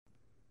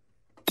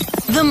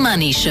The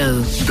Money Show.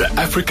 The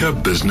Africa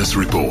Business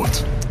Report.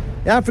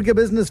 The Africa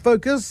Business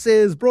Focus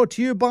is brought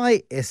to you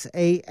by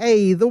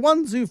SAA. The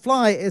ones who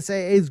fly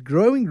SAA's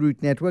growing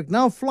route network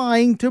now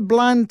flying to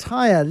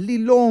Blantyre,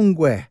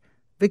 Lilongwe,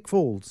 Vic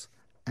Falls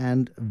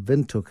and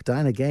Windhoek.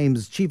 Diana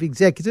Games, Chief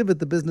Executive at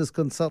the business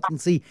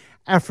consultancy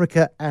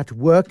Africa at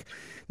Work.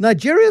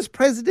 Nigeria's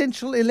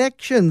presidential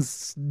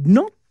elections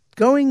not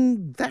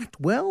going that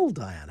well,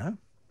 Diana.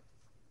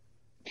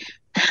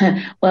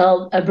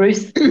 Well,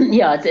 Bruce,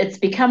 it's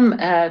become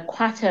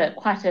quite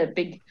a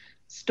big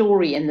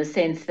story in the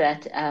sense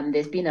that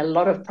there's been a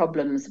lot of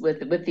problems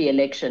with the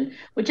election,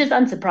 which is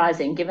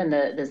unsurprising given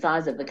the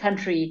size of the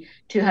country,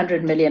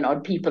 200 million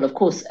odd people. Of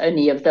course,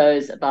 only of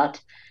those about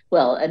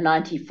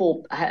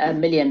 94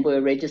 million were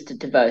registered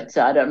to vote.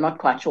 So I'm not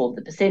quite sure of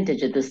the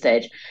percentage at this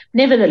stage.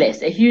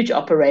 Nevertheless, a huge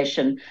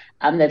operation.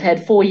 They've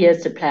had 4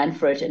 years to plan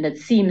for it, and it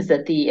seems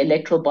that the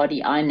electoral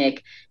body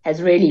INEC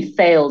has really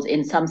failed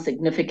in some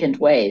significant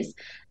ways.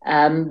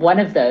 One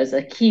of those,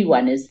 a key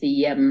one, is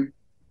the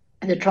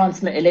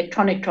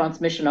electronic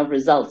transmission of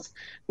results,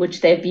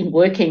 which they've been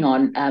working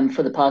on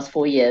for the past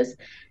 4 years.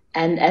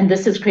 And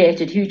this has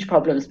created huge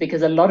problems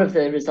because a lot of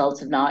the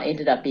results have now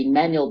ended up being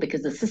manual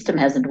because the system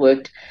hasn't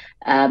worked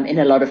in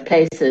a lot of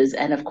places.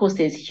 And of course,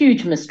 there's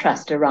huge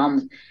mistrust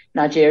around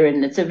Nigeria,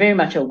 and it's very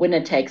much a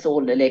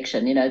winner-takes-all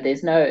election. You know,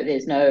 there's no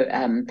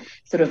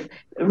sort of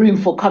room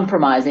for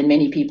compromise in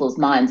many people's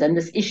minds. And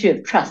this issue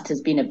of trust has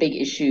been a big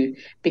issue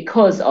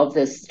because of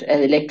this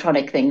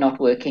electronic thing not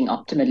working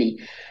optimally.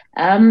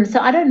 So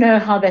I don't know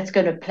how that's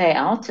going to play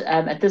out.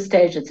 At this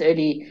stage, it's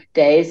early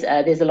days.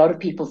 There's a lot of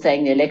people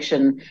saying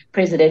the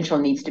presidential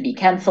needs to be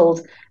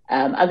cancelled.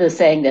 Others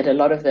saying that a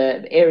lot of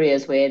the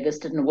areas where this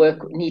didn't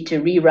work need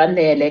to rerun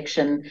their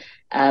election.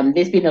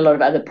 There's been a lot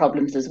of other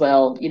problems as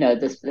well. You know,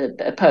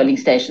 the polling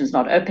stations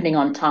not opening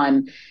on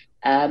time.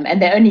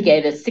 And they only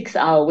gave a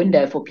 6-hour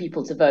window for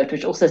people to vote,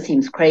 which also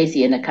seems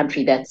crazy in a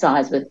country that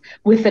size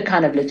with the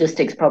kind of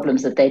logistics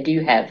problems that they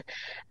do have.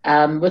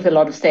 With a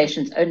lot of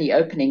stations only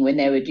opening when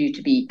they were due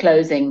to be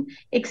closing,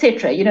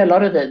 etc. You know, a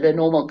lot of the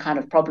normal kind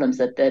of problems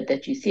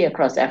that you see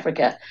across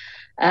Africa.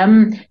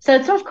 So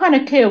it's not kind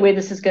of clear where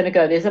this is going to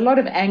go. There's a lot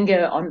of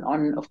anger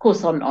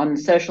on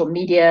social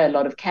media, a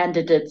lot of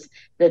candidates.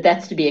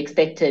 That's to be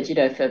expected, you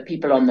know, for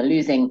people on the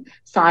losing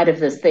side of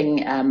this thing.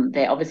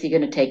 They're obviously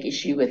going to take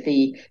issue with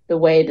the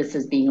way this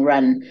is being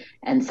run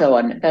and so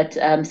on. But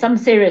some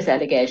serious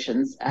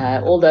allegations,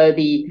 although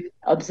the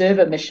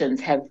observer missions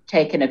have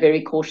taken a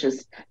very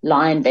cautious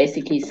line,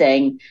 basically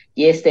saying,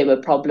 yes, there were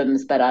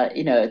problems, but,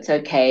 it's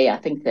okay. I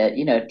think that,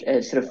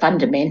 sort of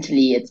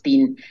fundamentally it's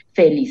been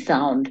fairly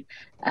sound,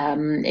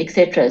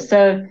 etc.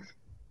 So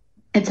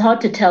it's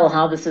hard to tell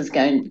how this is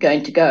going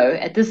to go.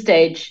 At this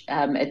stage,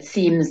 it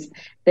seems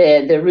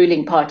the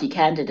ruling party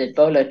candidate,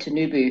 Bola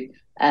Tinubu,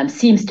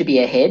 seems to be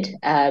ahead.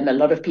 A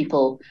lot of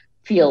people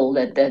feel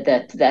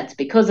that's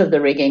because of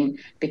the rigging,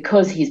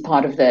 because he's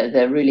part of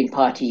the ruling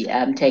party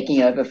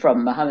taking over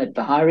from Muhammad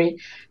Buhari.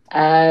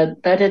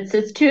 But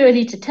it's too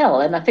early to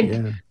tell. And I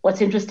think what's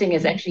interesting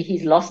is actually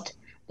he's lost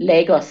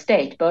Lagos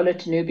State. Bola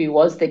Tinubu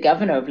was the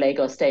governor of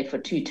Lagos State for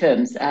 2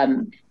 terms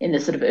in the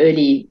sort of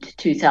early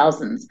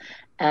 2000s.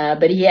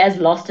 But he has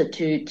lost it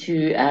to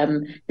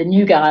the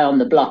new guy on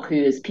the block, who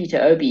is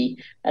Peter Obi.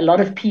 A lot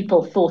of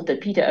people thought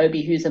that Peter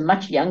Obi, who's a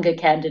much younger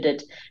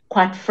candidate,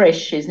 quite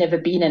fresh, who's never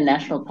been in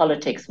national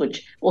politics,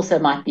 which also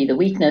might be the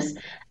weakness,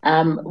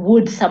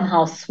 would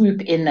somehow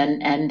swoop in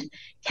and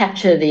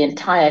capture the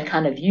entire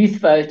kind of youth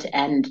vote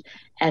and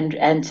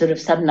sort of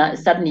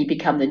suddenly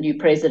become the new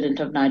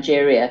president of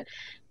Nigeria.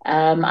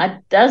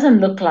 It doesn't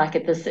look like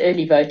at this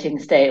early voting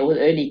stage or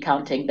early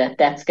counting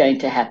that's going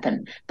to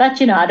happen.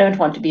 But, I don't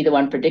want to be the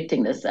one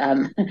predicting this.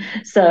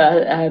 So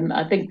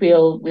I think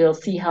we'll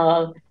see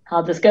how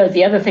this goes.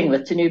 The other thing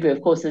with Tinubu,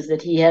 of course, is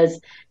that he has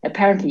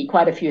apparently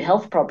quite a few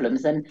health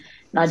problems, and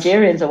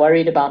Nigerians are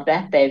worried about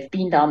that. They've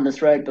been down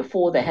this road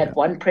before. They had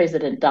one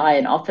president die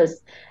in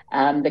office.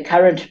 The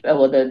current,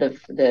 or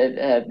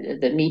the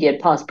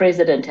immediate past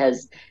president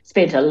has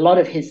spent a lot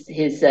of his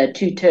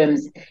 2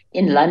 terms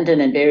in London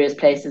and various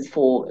places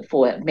for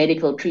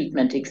medical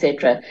treatment,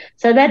 etc.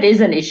 So that is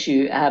an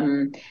issue.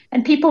 And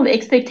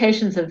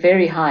expectations are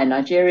very high.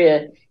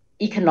 Nigeria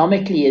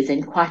economically is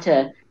in quite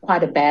a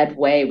bad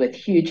way, with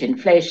huge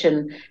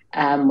inflation,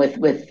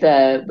 with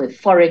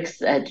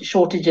forex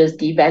shortages,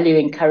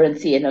 devaluing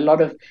currency, and a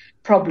lot of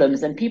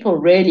problems. And people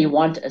really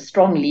want a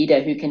strong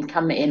leader who can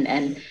come in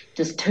and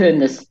just turn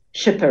this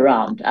ship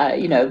around.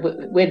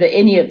 Whether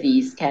any of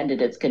these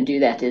candidates can do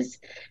that is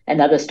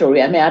another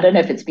story. I mean, I don't know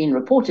if it's been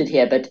reported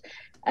here, but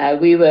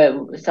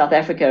South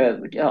Africa,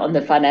 on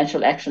the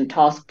Financial Action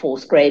Task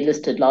Force grey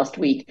listed last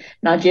week.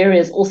 Nigeria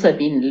has also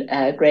been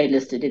grey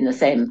listed at the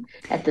same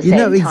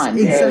time.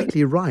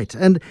 Exactly right.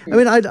 And I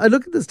mean, I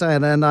look at this,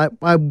 Diana, and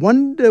I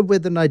wonder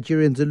whether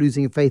Nigerians are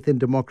losing faith in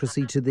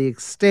democracy to the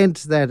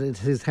extent that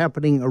it is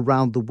happening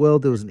around the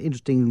world. There was an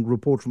interesting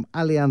report from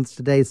Allianz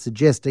today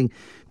suggesting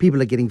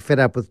people are getting fed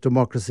up with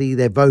democracy.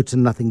 They vote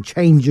and nothing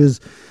changes.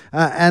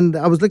 And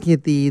I was looking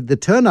at the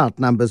turnout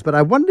numbers, but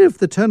I wonder if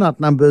the turnout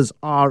numbers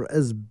are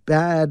as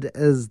bad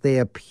as they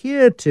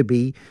appear to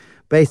be,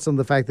 based on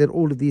the fact that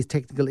all of these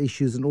technical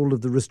issues and all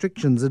of the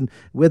restrictions, and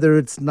whether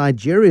it's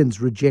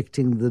Nigerians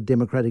rejecting the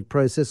democratic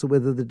process or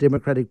whether the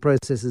democratic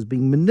process is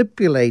being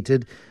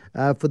manipulated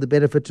for the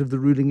benefit of the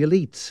ruling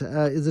elite.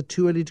 Is it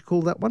too early to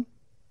call that one?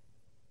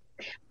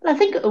 Well, I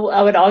think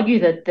I would argue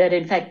that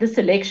in fact this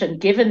election,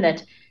 given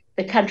that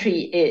the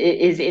country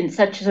is in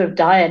such sort of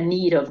dire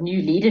need of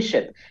new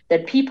leadership,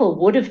 that people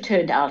would have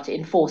turned out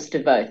in force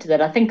to vote, that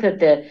I think that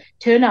the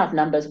turnout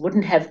numbers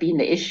wouldn't have been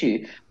the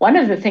issue. One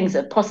of the things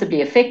that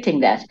possibly affecting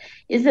that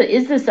is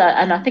this,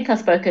 and I think I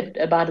spoke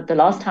about it the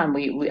last time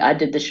I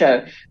did the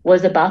show,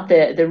 was about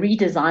the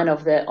redesign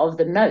of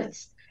the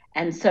notes.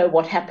 And so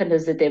what happened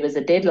is that there was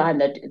a deadline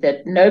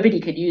that nobody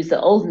could use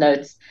the old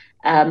notes.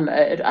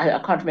 I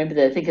can't remember.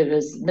 I think it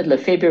was middle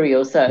of February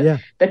or so. Yeah.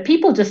 But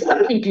people just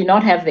simply do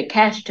not have the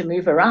cash to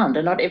move around,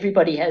 and not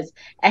everybody has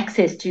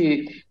access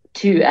to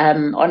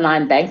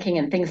online banking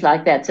and things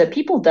like that. So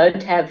people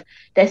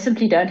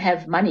simply don't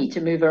have money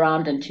to move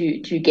around and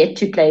to get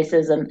to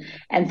places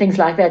and things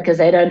like that, because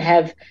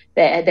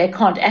they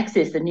can't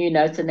access the new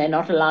notes and they're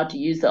not allowed to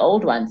use the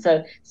old ones.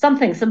 So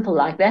something simple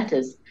like that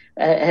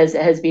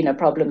has been a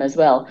problem as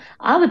well.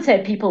 I would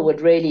say people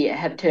would really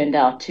have turned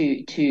out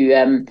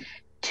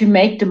to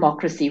make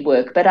democracy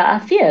work. But I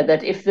fear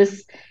that if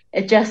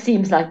it just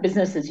seems like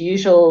business as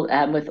usual,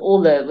 with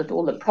all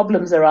the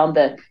problems around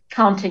the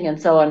counting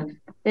and so on,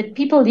 that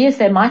people, yes,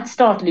 they might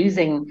start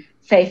losing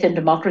faith in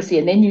democracy.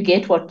 And then you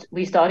get what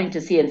we're starting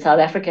to see in South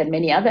Africa and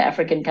many other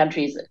African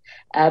countries.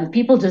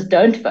 People just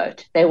don't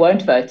vote. They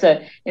won't vote. So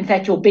in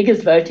fact, your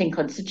biggest voting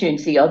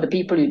constituency are the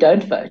people who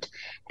don't vote.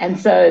 And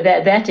so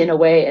that in a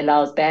way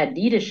allows bad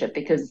leadership,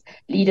 because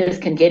leaders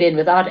can get in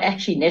without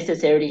actually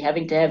necessarily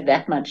having to have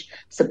that much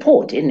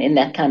support in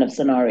that kind of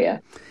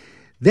scenario.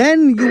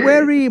 Then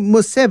Yoweri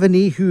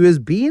Museveni, who has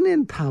been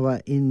in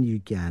power in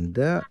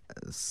Uganda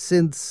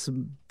since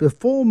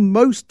before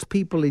most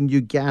people in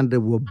Uganda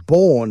were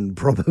born,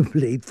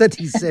 probably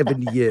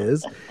 37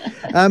 years.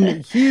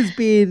 He's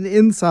been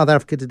in South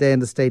Africa today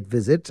on a state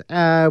visit.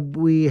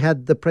 We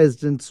had the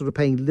president sort of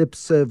paying lip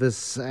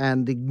service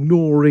and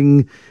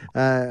ignoring,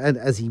 and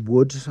as he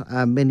would,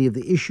 many of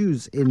the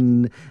issues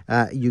in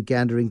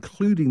Uganda,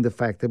 including the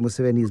fact that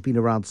Museveni has been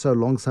around so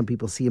long. Some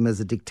people see him as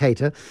a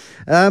dictator.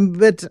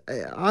 But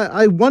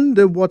I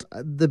wonder what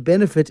the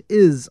benefit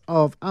is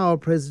of our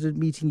president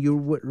meeting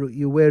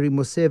Yoweri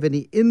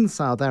Museveni in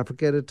South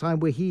Africa at a time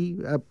where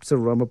Cyril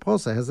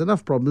Ramaphosa, has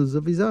enough problems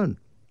of his own.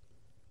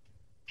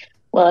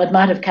 Well, it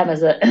might have come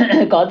as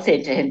a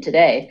godsend to him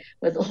today,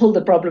 with all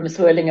the problems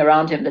swirling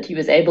around him, that he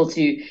was able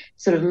to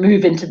sort of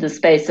move into the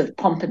space of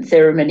pomp and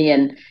ceremony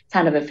and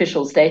kind of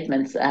official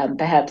statements,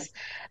 perhaps.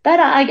 But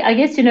I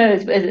guess,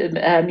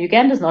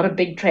 Uganda is not a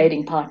big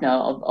trading partner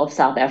of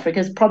South Africa.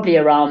 It's probably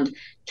around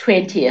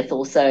 20th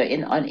or so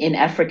in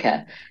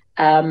Africa.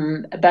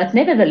 But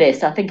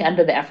nevertheless, I think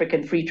under the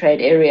African Free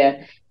Trade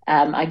Area,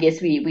 I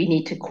guess we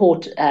need to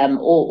court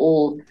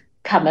all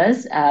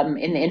comers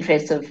in the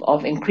interest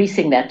of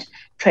increasing that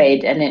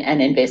trade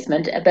and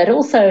investment. But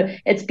also,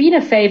 it's been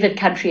a favored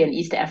country in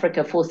East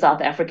Africa for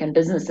South African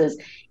businesses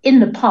in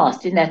the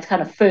past, in that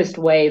kind of first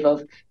wave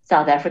of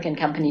South African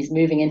companies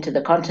moving into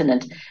the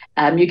continent.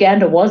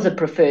 Uganda was a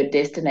preferred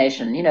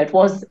destination.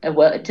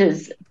 It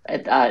is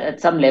at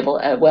some level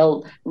a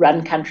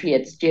well-run country.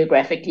 It's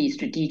geographically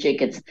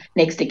strategic. It's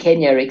next to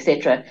Kenya,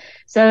 etc.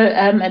 So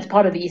it's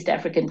part of the East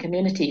African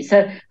community.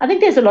 So I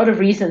think there's a lot of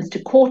reasons to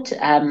court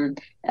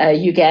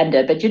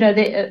Uganda, but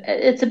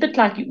it's a bit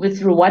like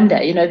with Rwanda.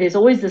 There's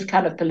always this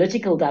kind of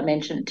political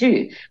dimension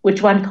too,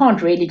 which one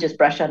can't really just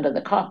brush under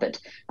the carpet.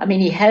 I mean,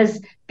 he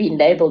has been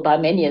labeled by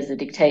many as a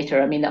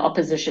dictator. I mean, the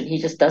opposition, he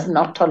just does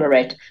not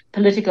tolerate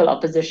political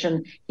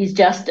opposition. He's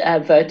just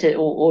voted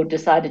or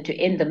decided to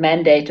end the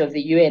mandate of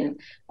the UN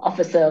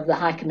officer of the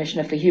High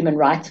Commissioner for Human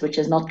Rights, which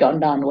has not gone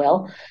down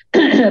well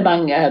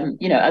among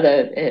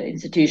other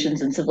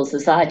institutions and civil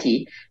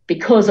society,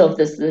 because of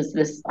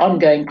this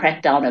ongoing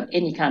crackdown of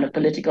any kind of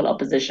political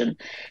opposition.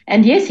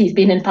 And yes, he's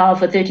been in power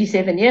for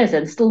 37 years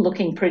and still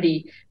looking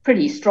pretty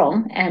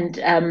strong, and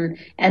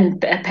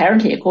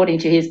apparently, according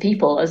to his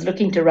people, is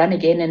looking to run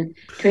again in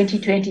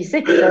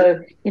 2026. So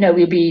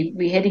we'll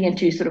be heading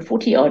into sort of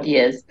 40 odd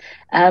years.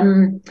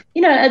 And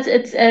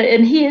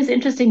he is,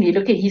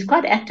 interestingly, he's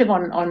quite active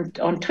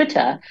on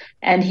Twitter,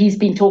 and he's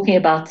been talking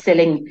about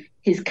selling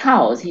his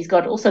cows. He's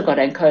also got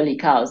Ankole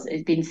cows.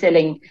 He's been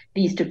selling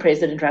these to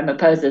President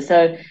Ramaphosa.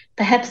 So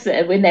perhaps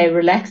when they're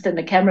relaxed and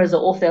the cameras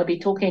are off, they'll be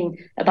talking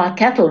about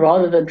cattle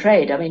rather than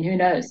trade. I mean, who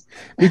knows?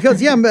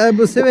 Because,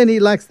 Museveni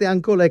likes the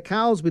Ankole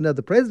cows. We know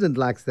the president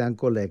likes the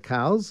Ankole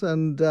cows.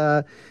 And,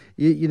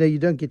 you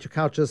don't get your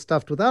couches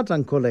stuffed without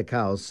Ankole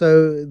cows.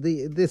 So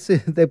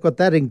they've got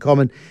that in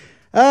common.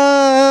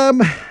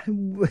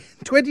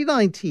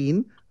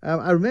 2019...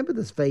 I remember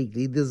this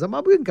vaguely. The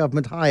Zimbabwean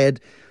government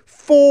hired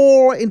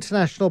 4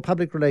 international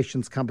public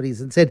relations companies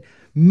and said,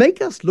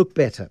 make us look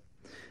better.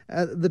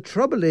 The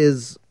trouble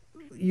is,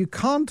 you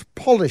can't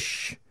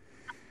polish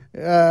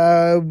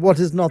what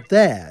is not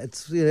there.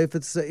 It's if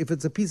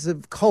it's a piece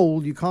of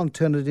coal, you can't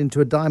turn it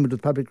into a diamond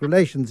with public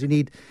relations. You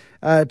need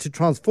to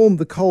transform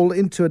the coal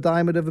into a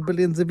diamond over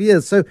billions of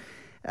years. So,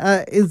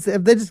 has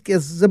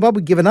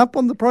Zimbabwe given up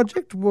on the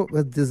project?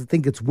 Does it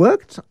think it's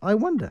worked? I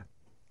wonder.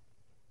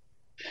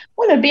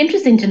 Well, it'd be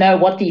interesting to know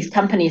what these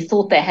companies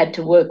thought they had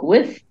to work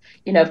with.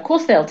 Of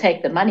course, they'll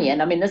take the money.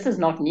 And I mean, this is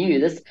not new.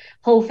 This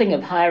whole thing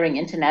of hiring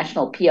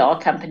international PR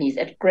companies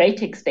at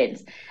great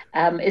expense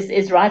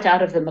is right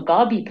out of the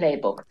Mugabe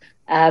playbook.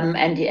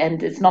 And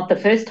it's not the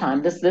first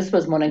time. This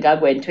was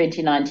Mnangagwa in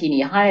 2019. He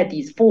hired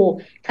these 4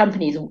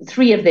 companies,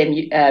 3 of them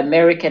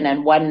American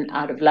and 1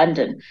 out of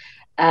London.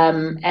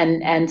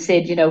 And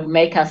said,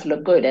 make us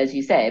look good, as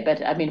you say.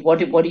 But I mean, what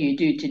do you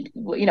do to,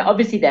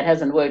 obviously that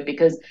hasn't worked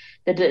because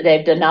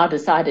they've now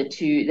decided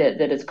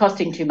that it's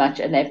costing too much,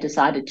 and they've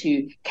decided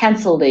to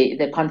cancel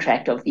the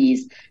contract of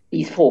these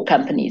 4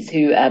 companies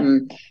who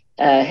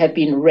have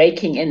been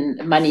raking in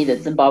money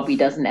that Zimbabwe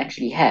doesn't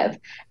actually have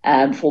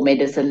for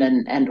medicine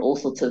and all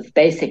sorts of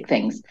basic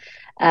things.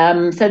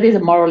 So there's a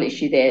moral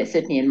issue there,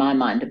 certainly in my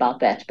mind, about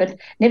that. But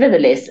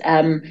nevertheless,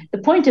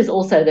 the point is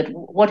also that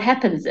what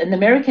happens, and the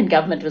American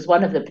government was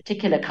one of the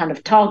particular kind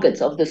of targets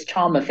of this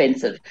charm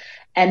offensive.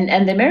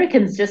 And the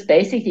Americans just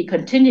basically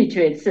continue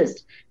to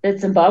insist that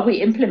Zimbabwe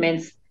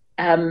implements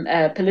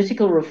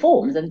political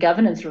reforms and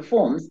governance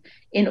reforms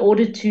in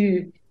order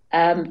to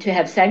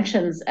have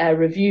sanctions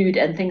reviewed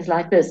and things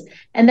like this.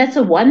 And that's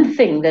the one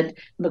thing that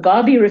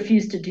Mugabe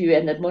refused to do,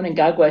 and that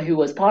Mnangagwa, who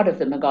was part of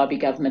the Mugabe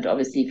government,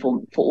 obviously,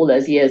 for all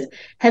those years,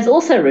 has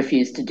also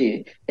refused to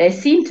do. They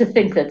seem to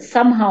think that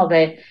somehow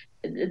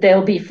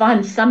they'll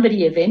find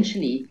somebody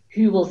eventually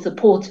who will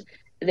support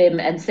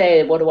them and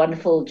say what a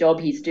wonderful job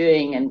he's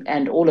doing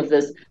and all of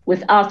this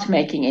without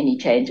making any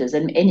changes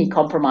and any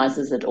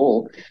compromises at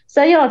all.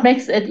 So, it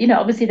makes it,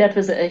 obviously that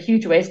was a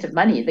huge waste of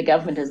money. The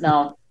government has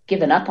now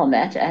given up on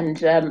that,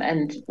 and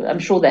I'm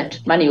sure that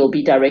money will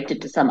be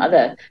directed to some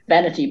other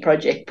vanity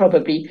project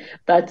probably,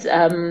 but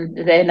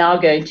they're now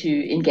going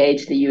to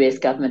engage the US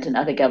government and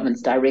other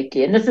governments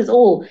directly, and this is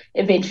all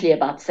eventually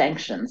about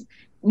sanctions.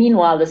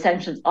 Meanwhile, the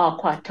sanctions are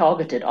quite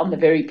targeted on the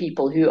very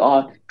people who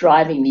are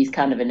driving these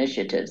kind of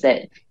initiatives.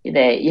 The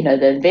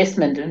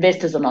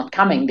investors are not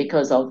coming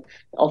because of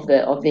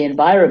the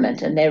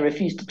environment, and they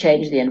refuse to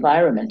change the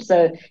environment.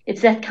 So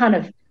it's that kind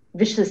of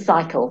vicious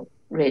cycle,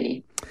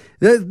 really.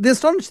 The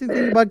astonishing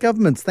thing about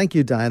governments, thank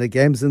you, Diana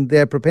Games, and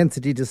their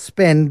propensity to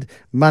spend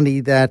money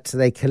that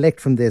they collect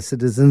from their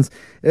citizens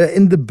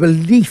in the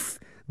belief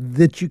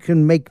that you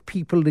can make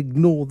people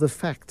ignore the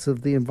facts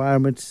of the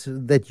environment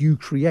that you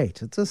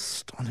create. It's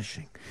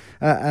astonishing.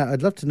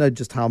 I'd love to know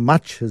just how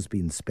much has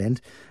been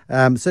spent.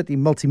 Certainly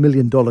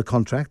multi-million-dollar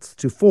contracts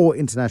to 4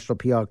 international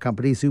PR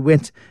companies who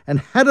went and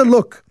had a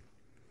look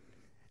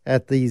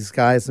at these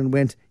guys and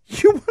went,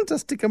 you want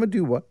us to come and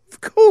do what?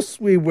 Of course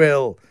we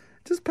will.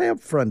 Just pay up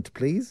front,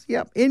 please.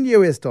 Yeah, in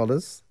US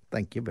dollars.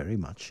 Thank you very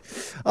much.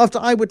 After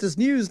Eyewitness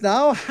News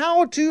now,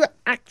 how to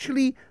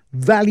actually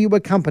value a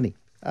company.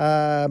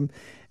 And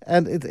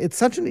it's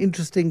such an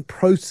interesting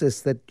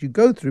process that you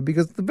go through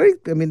because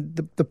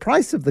the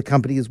price of the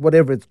company is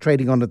whatever it's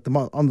trading on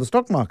on the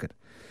stock market.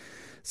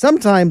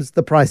 Sometimes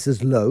the price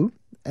is low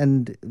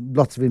and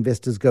lots of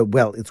investors go,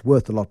 well, it's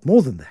worth a lot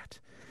more than that.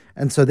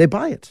 And so they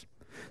buy it.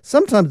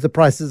 Sometimes the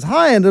price is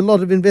high and a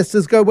lot of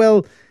investors go,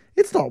 well,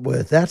 it's not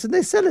worth that, and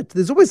they sell it.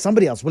 There's always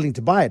somebody else willing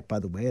to buy it, by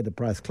the way, at a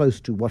price close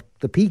to what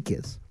the peak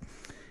is.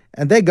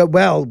 And they go,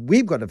 well,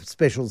 we've got a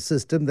special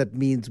system that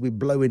means we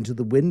blow into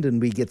the wind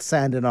and we get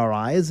sand in our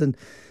eyes, and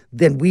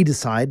then we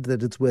decide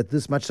that it's worth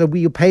this much. So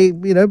we pay,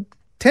 10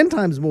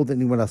 times more than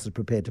anyone else is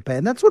prepared to pay.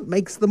 And that's what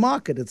makes the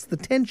market. It's the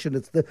tension,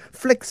 it's the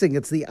flexing,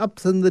 it's the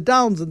ups and the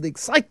downs and the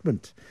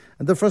excitement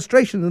and the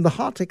frustration and the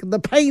heartache and the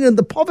pain and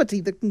the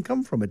poverty that can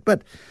come from it.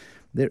 But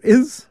there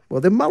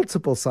are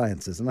multiple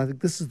sciences, and I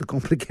think this is the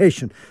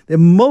complication. There are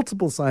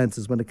multiple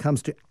sciences when it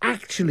comes to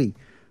actually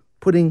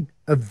putting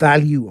a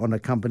value on a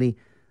company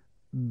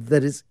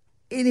that is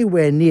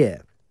anywhere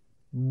near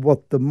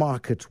what the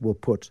market will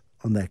put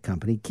on that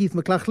company. Keith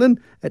McLachlan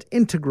at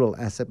Integral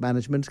Asset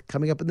Management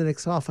coming up in the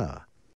next half hour.